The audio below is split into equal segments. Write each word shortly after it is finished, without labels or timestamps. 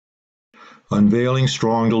Unveiling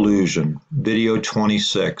Strong Delusion, Video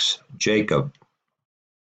 26, Jacob.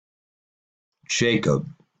 Jacob.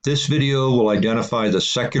 This video will identify the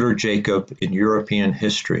secular Jacob in European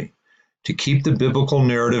history. To keep the biblical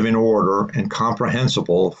narrative in order and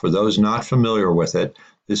comprehensible for those not familiar with it,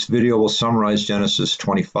 this video will summarize Genesis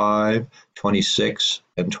 25, 26,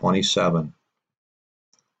 and 27.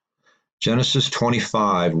 Genesis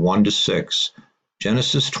 25, 1-6.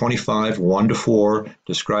 Genesis 25, 1-4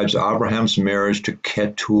 describes Abraham's marriage to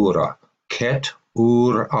Keturah,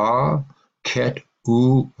 Keturah,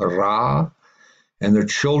 and their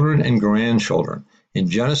children and grandchildren. In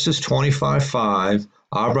Genesis 25:5,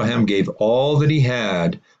 Abraham gave all that he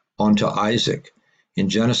had unto Isaac. In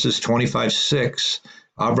Genesis 25:6,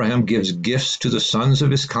 Abraham gives gifts to the sons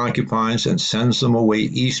of his concubines and sends them away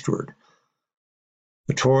eastward.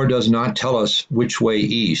 The Torah does not tell us which way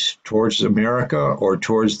east, towards America or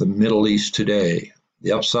towards the Middle East today,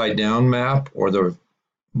 the upside down map or the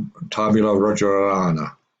tabula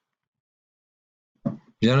rasa.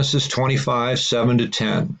 Genesis 25,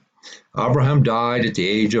 7-10. Abraham died at the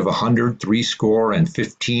age of 100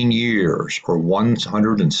 years, or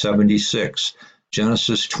 176.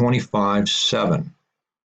 Genesis 25, 7.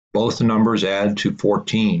 Both numbers add to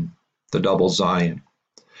 14, the double Zion.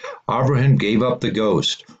 Abraham gave up the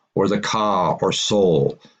ghost, or the ka, or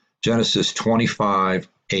soul. Genesis 25,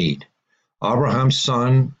 8. Abraham's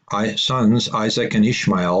sons, Isaac and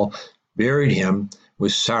Ishmael, buried him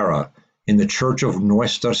with Sarah in the church of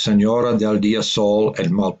Nuestra Señora del Dia Sol at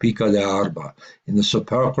Malpica de Arba, in the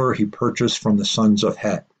sepulchre he purchased from the sons of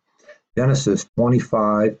Het. Genesis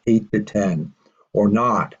 25, 8-10, or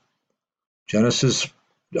not.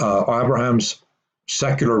 Abraham's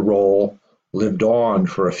secular role lived on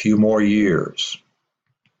for a few more years.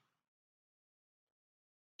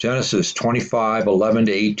 Genesis 25,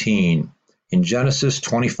 11-18. In Genesis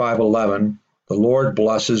 25:11, the Lord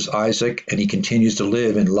blesses Isaac and he continues to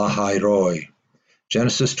live in Lahai-roi.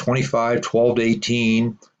 Genesis 25,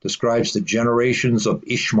 12-18 describes the generations of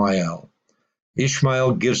Ishmael.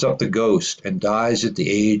 Ishmael gives up the ghost and dies at the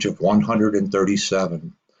age of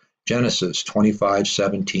 137. Genesis 25,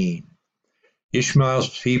 17. Ishmael's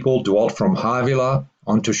people dwelt from Havilah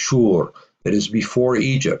unto Shur, that is before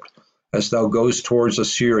Egypt, as thou goest towards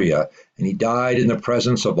Assyria, and he died in the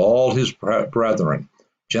presence of all his brethren.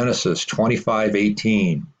 Genesis 25,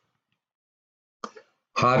 18.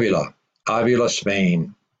 Havilah, Avila,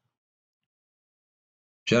 Spain.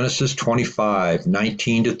 Genesis 25,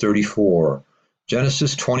 19-34.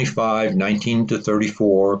 Genesis 25,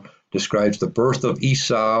 19-34 describes the birth of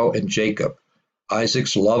Esau and Jacob,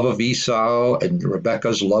 Isaac's love of Esau and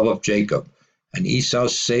Rebekah's love of Jacob, and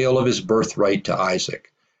Esau's sale of his birthright to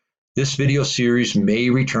Isaac. This video series may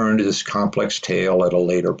return to this complex tale at a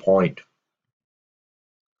later point.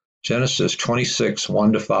 Genesis 26,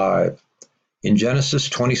 1-5. In Genesis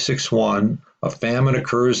 26:1, a famine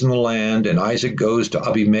occurs in the land, and Isaac goes to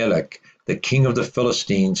Abimelech, the king of the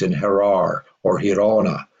Philistines in Gerar, or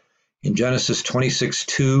Hirona. In Genesis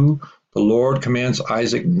 26:2, the Lord commands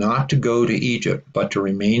Isaac not to go to Egypt, but to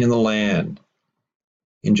remain in the land.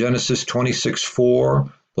 In Genesis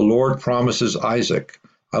 26:4, the Lord promises Isaac,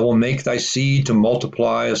 I will make thy seed to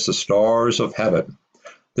multiply as the stars of heaven.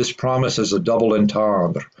 This promise has a double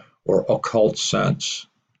entendre, or occult sense.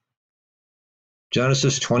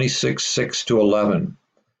 Genesis 26, 6-11.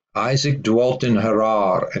 Isaac dwelt in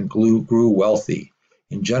Gerar and grew wealthy.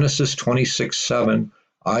 In Genesis 26:7,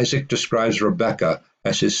 Isaac describes Rebekah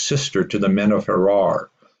as his sister to the men of Gerar.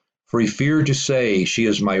 For he feared to say, she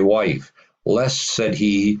is my wife, lest, said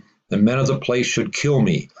he, the men of the place should kill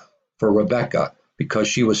me for Rebekah, because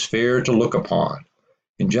she was fair to look upon.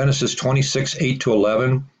 In Genesis 26,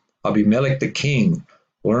 8-11, Abimelech the king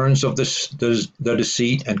learns of the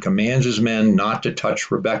deceit and commands his men not to touch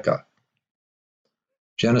Rebekah.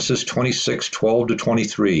 Genesis 26,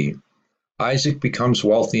 12-23. Isaac becomes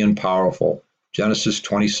wealthy and powerful. Genesis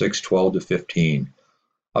 26, 12-15.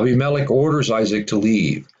 Abimelech orders Isaac to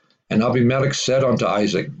leave, and Abimelech said unto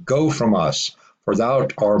Isaac, Go from us, for thou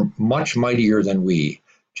art much mightier than we.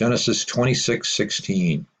 Genesis 26,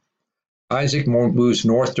 16. Isaac moves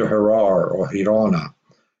north to Gerar, or Hirona.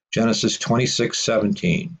 Genesis 26,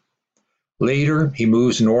 17. Later, he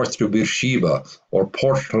moves north to Beersheba, or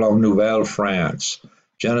Port La Nouvelle, France.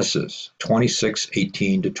 Genesis 26,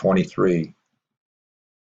 18-23.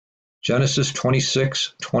 Genesis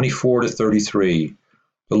 26, 24-33.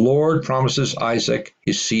 The Lord promises Isaac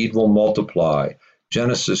his seed will multiply.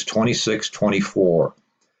 Genesis 26, 24.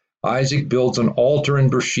 Isaac builds an altar in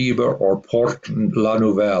Beersheba, or Port La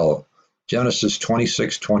Nouvelle. Genesis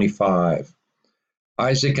 26, 25.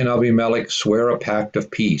 Isaac and Abimelech swear a pact of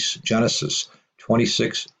peace. Genesis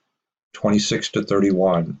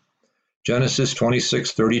 26:26-31. Genesis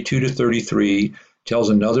 26:32-33 tells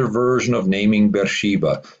another version of naming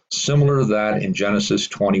Beersheba, similar to that in Genesis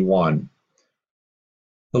 21.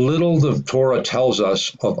 The little the Torah tells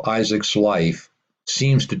us of Isaac's life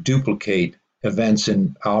seems to duplicate events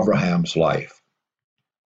in Abraham's life.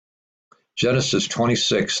 Genesis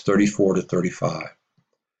 26:34-35.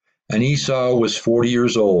 And Esau was 40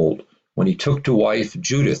 years old when he took to wife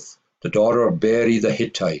Judith, the daughter of Beri the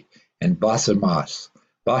Hittite, and Basemath,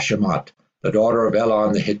 the daughter of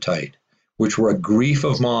Elon the Hittite, which were a grief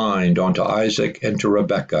of mind unto Isaac and to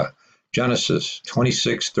Rebekah. Genesis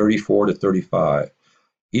 26:34-35.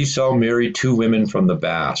 Esau married 2 women from the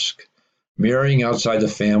Basque. Marrying outside the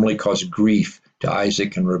family caused grief to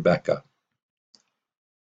Isaac and Rebekah.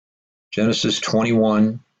 Genesis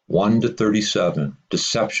 21:1-37.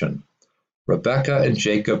 Deception. Rebekah and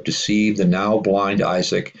Jacob deceived the now blind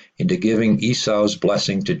Isaac into giving Esau's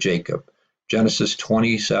blessing to Jacob. Genesis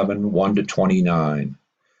 27:1-29.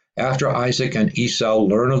 After Isaac and Esau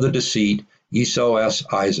learn of the deceit, Esau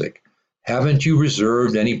asks Isaac, "Haven't you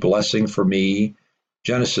reserved any blessing for me?"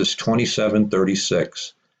 Genesis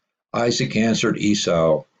 27:36. Isaac answered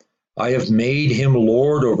Esau, "I have made him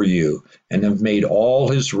lord over you, and have made all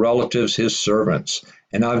his relatives his servants,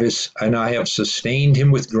 and I have sustained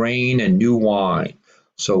him with grain and new wine.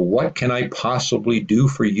 So what can I possibly do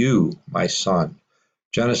for you, my son?"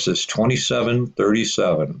 Genesis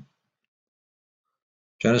 27:37.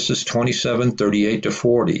 Genesis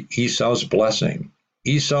 27:38-40. Esau's blessing.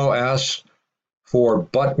 Esau asks for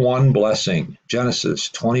but one blessing. Genesis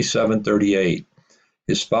 27:38.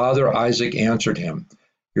 His father Isaac answered him,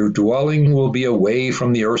 "Your dwelling will be away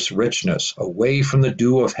from the earth's richness, away from the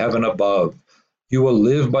dew of heaven above. You will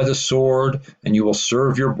live by the sword, and you will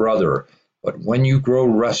serve your brother. But when you grow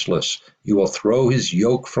restless, you will throw his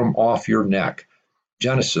yoke from off your neck."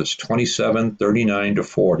 Genesis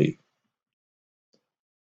 27:39-40.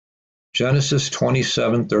 Genesis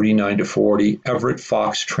 27:39-40, Everett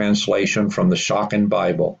Fox translation from the Shockin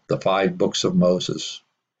Bible, the 5 books of Moses.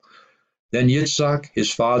 Then Yitzhak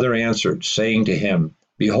his father answered, saying to him,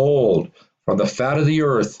 "Behold, from the fat of the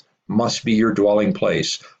earth must be your dwelling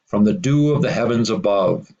place, from the dew of the heavens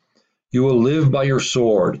above. You will live by your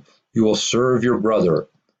sword, you will serve your brother.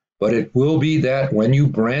 But it will be that when you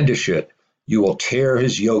brandish it, you will tear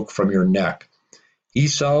his yoke from your neck.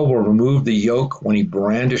 Esau will remove the yoke when he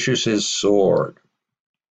brandishes his sword."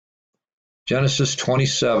 Genesis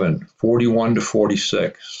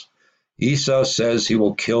 27:41-46. Esau says he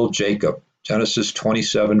will kill Jacob. Genesis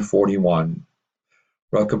 27:41.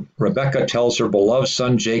 Rebekah tells her beloved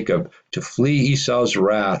son Jacob to flee Esau's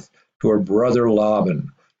wrath to her brother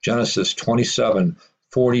Laban. Genesis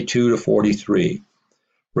 27:42-43.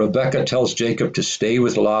 Rebekah tells Jacob to stay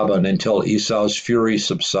with Laban until Esau's fury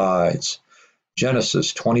subsides.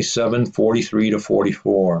 Genesis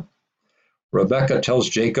 27:43-44. Rebekah tells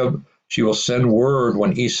Jacob she will send word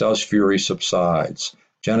when Esau's fury subsides.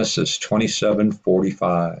 Genesis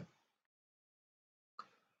 27:45.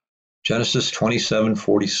 Genesis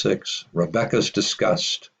 27:46. Rebekah's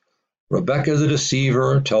disgust. Rebekah the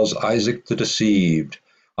deceiver tells Isaac the deceived,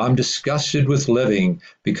 "I'm disgusted with living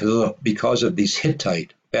because of these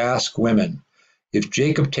Hittite, Basque women. If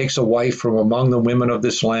Jacob takes a wife from among the women of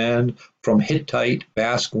this land, from Hittite,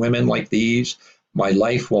 Basque women like these, my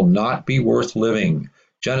life will not be worth living."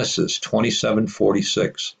 Genesis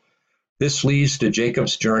 27:46. This leads to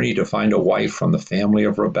Jacob's journey to find a wife from the family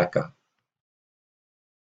of Rebekah.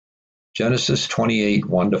 Genesis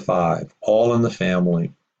 28:1-5, all in the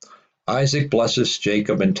family. Isaac blesses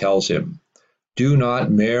Jacob and tells him, "Do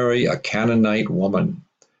not marry a Canaanite woman.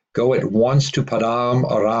 Go at once to Padam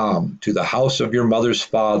Aram, to the house of your mother's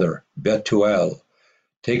father, Bethuel.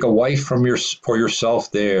 Take a wife for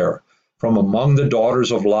yourself there, from among the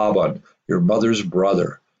daughters of Laban, your mother's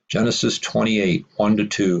brother." Genesis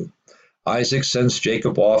 28:1-2. Isaac sends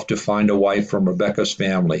Jacob off to find a wife from Rebekah's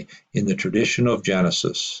family in the tradition of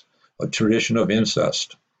Genesis, a tradition of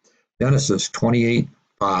incest. Genesis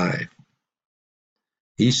 28:5.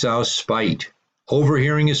 Esau's spite.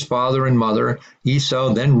 Overhearing his father and mother,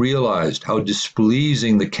 Esau then realized how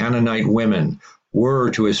displeasing the Canaanite women were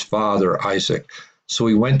to his father Isaac. So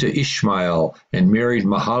he went to Ishmael and married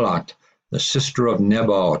Mahalat, the sister of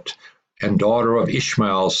Nebaioth and daughter of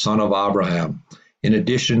Ishmael, son of Abraham, in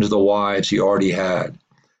addition to the wives he already had.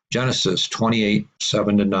 Genesis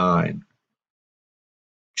 28:7-9.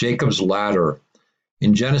 Jacob's ladder.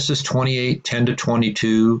 In Genesis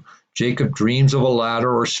 28:10-22, Jacob dreams of a ladder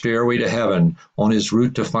or stairway to heaven on his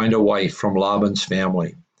route to find a wife from Laban's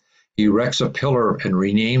family. He erects a pillar and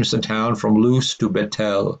renames the town from Luz to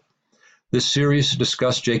Bethel. This series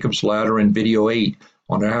discussed Jacob's ladder in video 8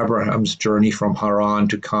 on Abraham's journey from Haran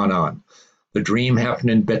to Canaan. The dream happened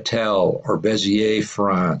in Bethel, or Béziers,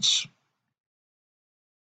 France.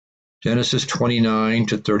 Genesis 29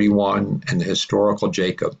 to 31 and the historical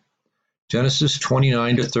Jacob. Genesis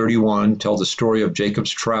 29 to 31 tell the story of Jacob's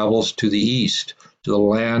travels to the east, to the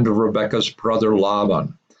land of Rebekah's brother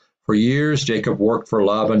Laban. For years, Jacob worked for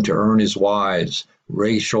Laban to earn his wives,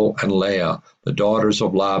 Rachel and Leah, the daughters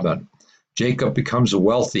of Laban. Jacob becomes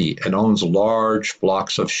wealthy and owns large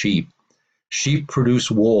flocks of sheep. Sheep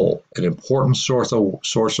produce wool, an important source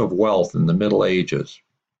of wealth in the Middle Ages.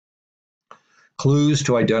 Clues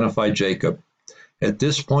to identify Jacob. At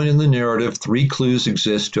this point in the narrative, 3 clues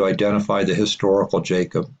exist to identify the historical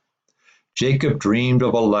Jacob. Jacob dreamed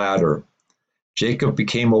of a ladder. Jacob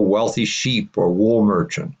became a wealthy sheep or wool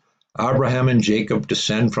merchant. Abraham and Jacob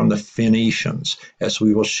descend from the Phoenicians, as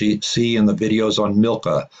we will see in the videos on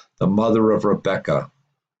Milcah, the mother of Rebekah.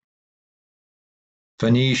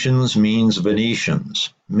 Phoenicians means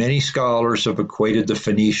Venetians. Many scholars have equated the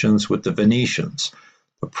Phoenicians with the Venetians.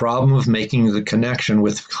 The problem of making the connection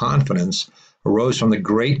with confidence arose from the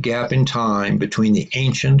great gap in time between the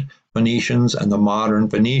ancient Phoenicians and the modern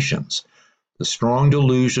Venetians. The strong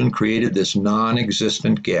delusion created this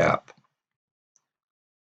non-existent gap.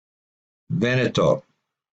 Veneto,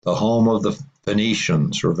 the home of the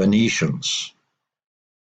Phoenicians or Venetians.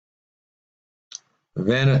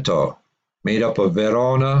 Veneto, made up of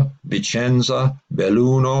Verona, Vicenza,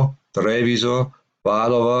 Belluno, Treviso,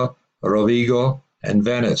 Padova, Rovigo, and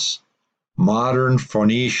Venice. Modern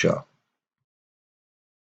Phoenicia.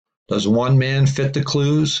 Does one man fit the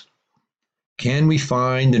clues? Can we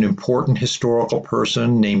find an important historical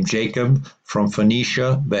person named Jacob from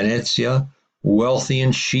Phoenicia, Venetia, wealthy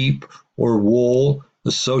in sheep or wool,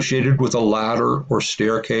 associated with a ladder or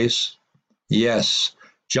staircase? Yes,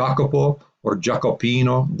 Jacopo or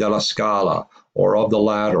Jacopino della Scala, or of the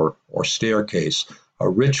ladder or staircase, a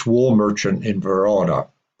rich wool merchant in Verona.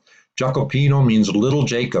 Jacopino means little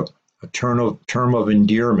Jacob, a term of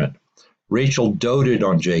endearment. Rachel doted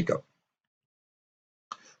on Jacob.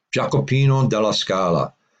 Jacopino della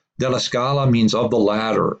Scala. Della Scala means of the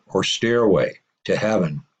ladder or stairway to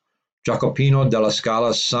heaven. Jacopino della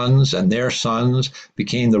Scala's sons and their sons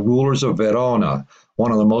became the rulers of Verona,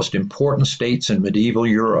 one of the most important states in medieval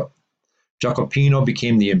Europe. Jacopino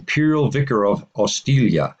became the imperial vicar of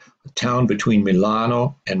Ostiglia, a town between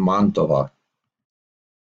Milano and Mantova.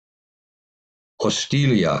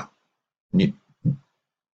 Ostiglia,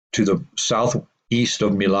 to the southeast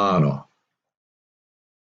of Milano.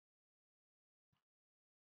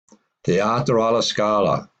 Teatro alla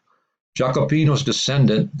Scala. Jacopino's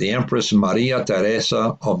descendant, the Empress Maria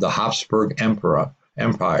Teresa of the Habsburg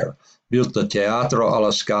Empire, built the Teatro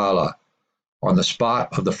alla Scala on the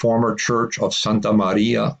spot of the former church of Santa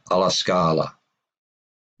Maria alla Scala.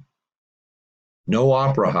 No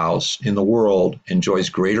opera house in the world enjoys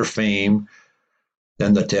greater fame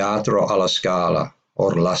than the Teatro alla Scala,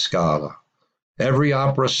 or La Scala. Every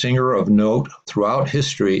opera singer of note throughout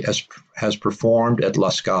history has performed at La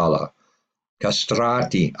Scala.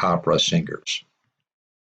 Castrati opera singers.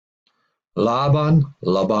 Laban,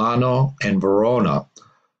 Labano, and Verona.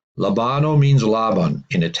 Labano means Laban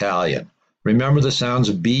in Italian. Remember the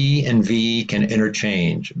sounds B and V can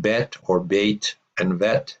interchange, bet or bait, and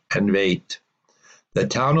vet and vate. The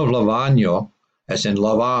town of Lavagno, as in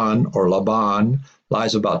Lavan or Laban,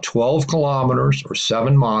 lies about 12 kilometers or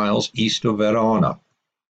 7 miles east of Verona.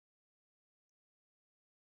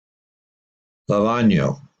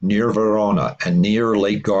 Lavagno, near Verona and near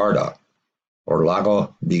Lake Garda, or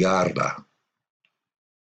Lago di Garda.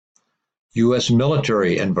 U.S.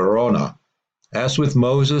 military in Verona. As with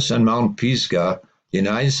Moses and Mount Pisgah, the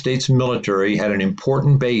United States military had an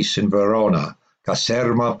important base in Verona,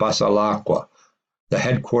 Caserma Passalacqua, the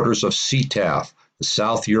headquarters of CTAF, the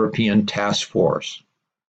South European Task Force.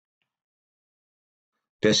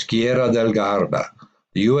 Peschiera del Garda.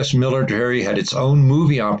 The U.S. military had its own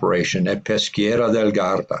movie operation at Peschiera del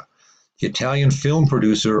Garda. The Italian film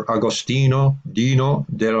producer Agostino Dino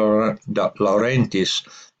De Laurentiis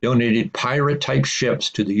donated pirate-type ships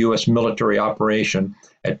to the U.S. military operation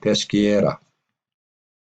at Peschiera.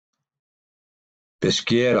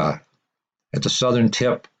 Peschiera, at the southern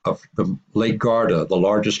tip of the Lake Garda, the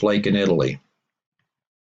largest lake in Italy.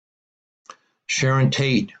 Sharon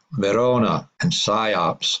Tate, Verona, and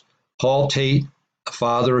PSYOPs. Paul Tate, the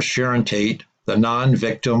father of Sharon Tate, the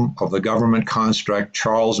non-victim of the government construct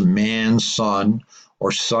Charles Mann's son,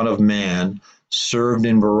 or son of Man, served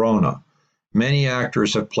in Verona. Many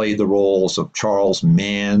actors have played the roles of Charles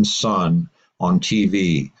Mann's son on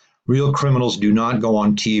TV. Real criminals do not go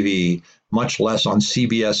on TV, much less on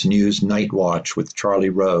CBS News Night Watch with Charlie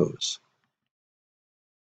Rose.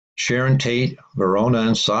 Sharon Tate, Verona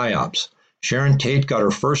and PSYOPs. Sharon Tate got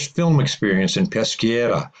her first film experience in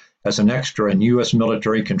Pesquera as an extra in U.S.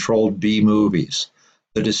 military-controlled B movies.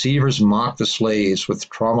 The deceivers mocked the slaves with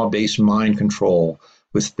trauma-based mind control,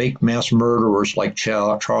 with fake mass murderers like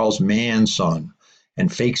Charles Mann's son,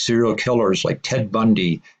 and fake serial killers like Ted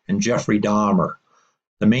Bundy and Jeffrey Dahmer.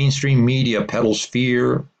 The mainstream media peddles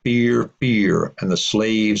fear, fear, fear, and the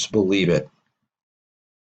slaves believe it.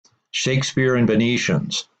 Shakespeare and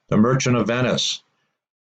Venetians, The Merchant of Venice,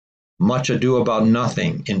 Much Ado About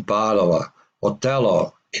Nothing in Padua,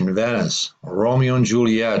 Othello in Venice, Romeo and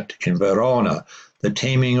Juliet in Verona, The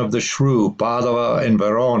Taming of the Shrew, Padua and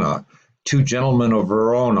Verona, Two Gentlemen of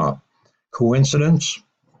Verona. Coincidence?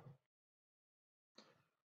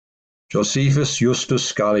 Josephus Justus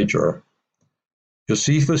Scaliger.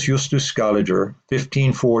 Josephus Justus Scaliger,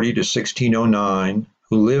 1540 to 1609,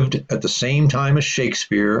 who lived at the same time as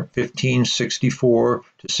Shakespeare, 1564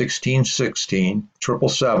 to 1616,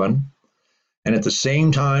 777, and at the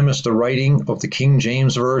same time as the writing of the King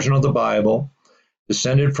James Version of the Bible,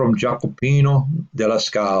 descended from Jacopino della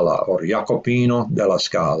Scala, or Jacopino della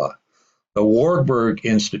Scala. The Warburg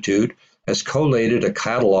Institute has collated a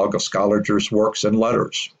catalog of Scaliger's works and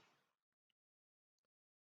letters.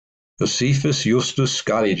 Josephus Justus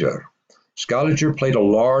Scaliger. Scaliger played a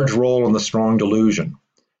large role in the Strong Delusion.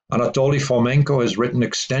 Anatoly Fomenko has written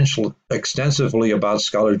extensively about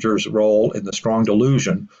Scaliger's role in the Strong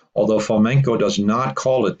Delusion, although Fomenko does not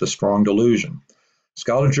call it the Strong Delusion.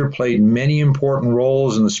 Scaliger played many important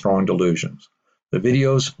roles in the Strong Delusions. The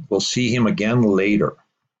videos will see him again later.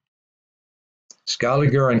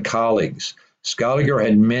 Scaliger and colleagues. Scaliger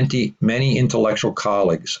had many intellectual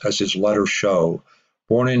colleagues, as his letters show.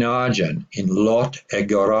 Born in Agen, in Lot et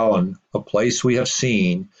Garonne, a place we have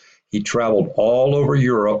seen, he traveled all over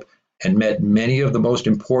Europe and met many of the most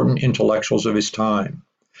important intellectuals of his time.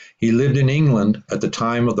 He lived in England at the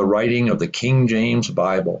time of the writing of the King James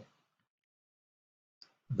Bible.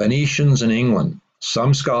 Venetians in England.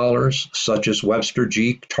 Some scholars, such as Webster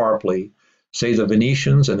G. Tarpley, say the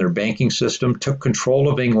Venetians and their banking system took control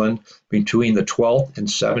of England between the 12th and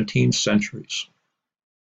 17th centuries.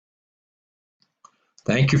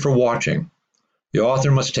 Thank you for watching. The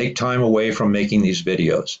author must take time away from making these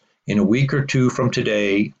videos. In a week or two from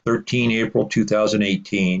today, 13 April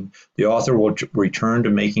 2018, the author will return to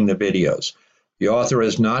making the videos. The author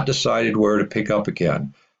has not decided where to pick up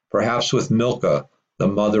again, perhaps with Milcah, the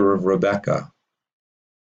mother of Rebecca.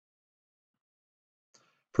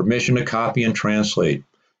 Permission to copy and translate.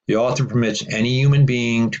 The author permits any human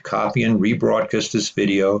being to copy and rebroadcast this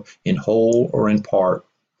video in whole or in part.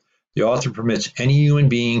 The author permits any human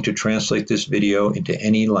being to translate this video into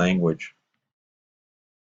any language.